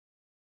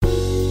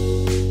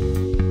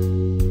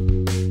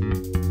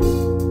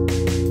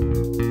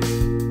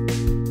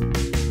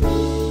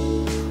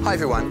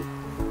everyone.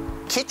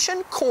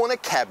 Kitchen corner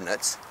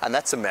cabinets, and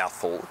that's a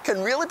mouthful,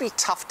 can really be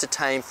tough to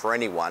tame for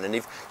anyone, and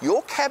if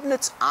your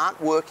cabinets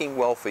aren't working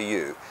well for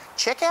you,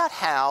 check out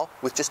how,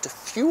 with just a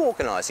few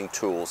organising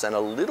tools and a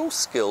little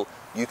skill,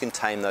 you can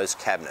tame those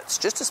cabinets,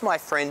 just as my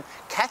friend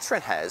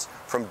Kathryn has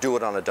from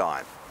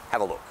DoItOnADime.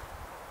 Have a look.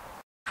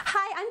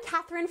 Hi, I'm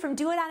Kathryn from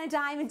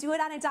DoItOnADime and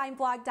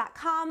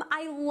DoItOnADimeblog.com.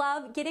 I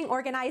love getting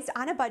organized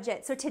on a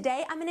budget, so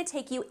today I'm going to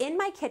take you in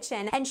my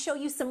kitchen and show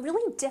you some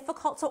really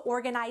difficult to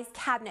organize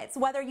cabinets.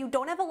 Whether you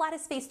don't have a lot of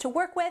space to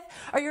work with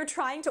or you're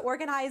trying to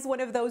organize one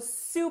of those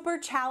super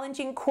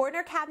challenging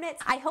corner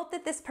cabinets, I hope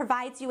that this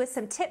provides you with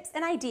some tips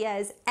and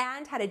ideas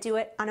and how to do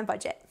it on a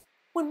budget.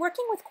 When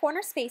working with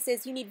corner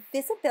spaces, you need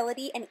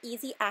visibility and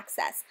easy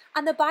access.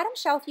 On the bottom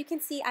shelf, you can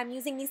see I'm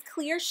using these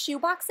clear shoe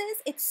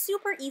boxes. It's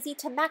super easy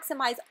to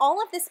maximize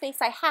all of the space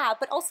I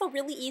have, but also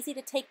really easy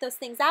to take those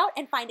things out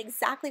and find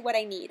exactly what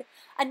I need.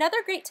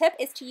 Another great tip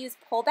is to use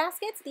pull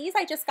baskets. These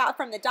I just got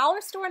from the dollar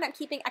store and I'm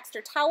keeping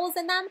extra towels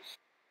in them.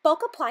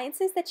 Bulk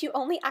appliances that you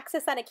only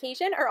access on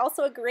occasion are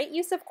also a great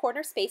use of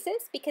corner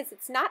spaces because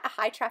it's not a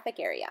high traffic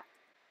area.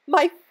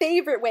 My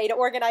favorite way to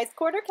organize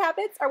corner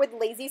cabinets are with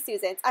Lazy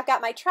Susans. I've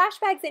got my trash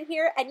bags in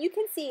here, and you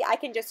can see I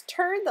can just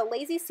turn the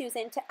Lazy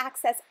Susan to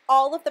access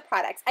all of the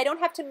products. I don't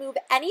have to move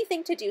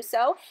anything to do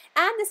so,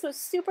 and this was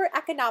super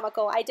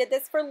economical. I did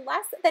this for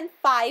less than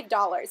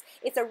 $5.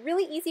 It's a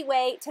really easy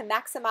way to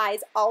maximize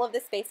all of the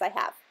space I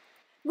have.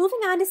 Moving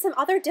on to some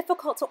other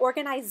difficult to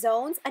organize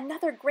zones,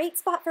 another great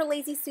spot for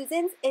Lazy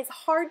Susans is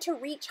hard to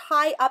reach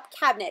high up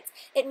cabinets.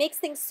 It makes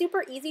things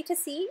super easy to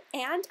see,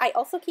 and I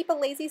also keep a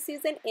Lazy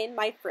Susan in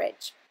my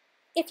fridge.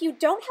 If you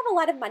don't have a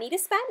lot of money to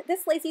spend,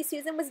 this Lazy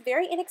Susan was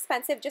very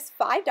inexpensive, just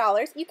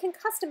 $5. You can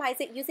customize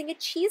it using a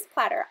cheese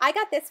platter. I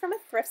got this from a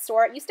thrift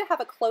store. It used to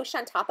have a cloche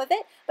on top of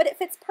it, but it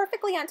fits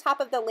perfectly on top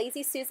of the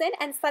Lazy Susan,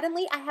 and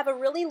suddenly I have a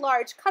really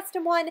large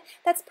custom one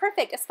that's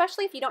perfect,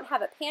 especially if you don't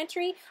have a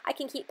pantry. I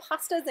can keep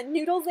pastas and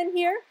noodles in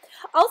here.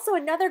 Also,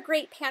 another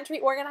great pantry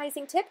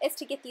organizing tip is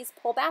to get these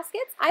pull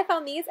baskets. I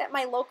found these at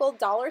my local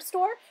dollar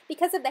store.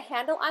 Because of the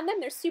handle on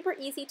them, they're super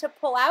easy to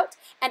pull out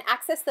and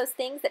access those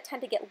things that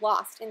tend to get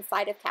lost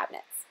inside of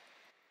cabinets.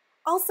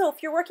 Also,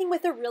 if you're working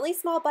with a really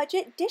small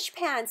budget, dish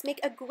pans make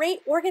a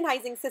great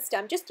organizing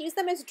system. Just use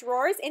them as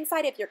drawers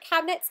inside of your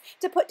cabinets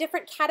to put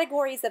different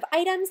categories of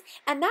items,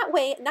 and that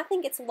way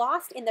nothing gets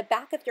lost in the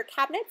back of your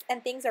cabinets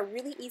and things are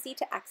really easy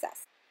to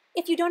access.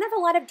 If you don't have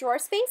a lot of drawer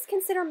space,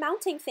 consider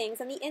mounting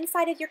things on the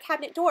inside of your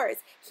cabinet doors.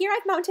 Here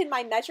I've mounted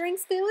my measuring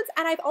spoons,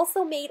 and I've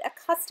also made a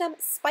custom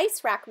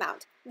spice rack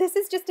mount. This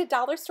is just a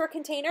dollar store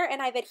container,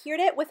 and I've adhered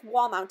it with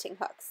wall mounting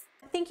hooks.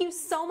 Thank you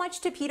so much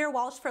to Peter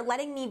Walsh for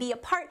letting me be a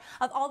part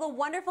of all the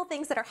wonderful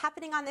things that are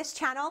happening on this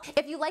channel.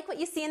 If you like what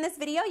you see in this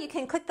video, you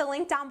can click the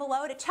link down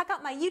below to check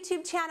out my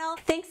YouTube channel.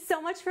 Thanks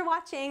so much for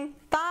watching.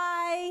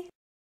 Bye!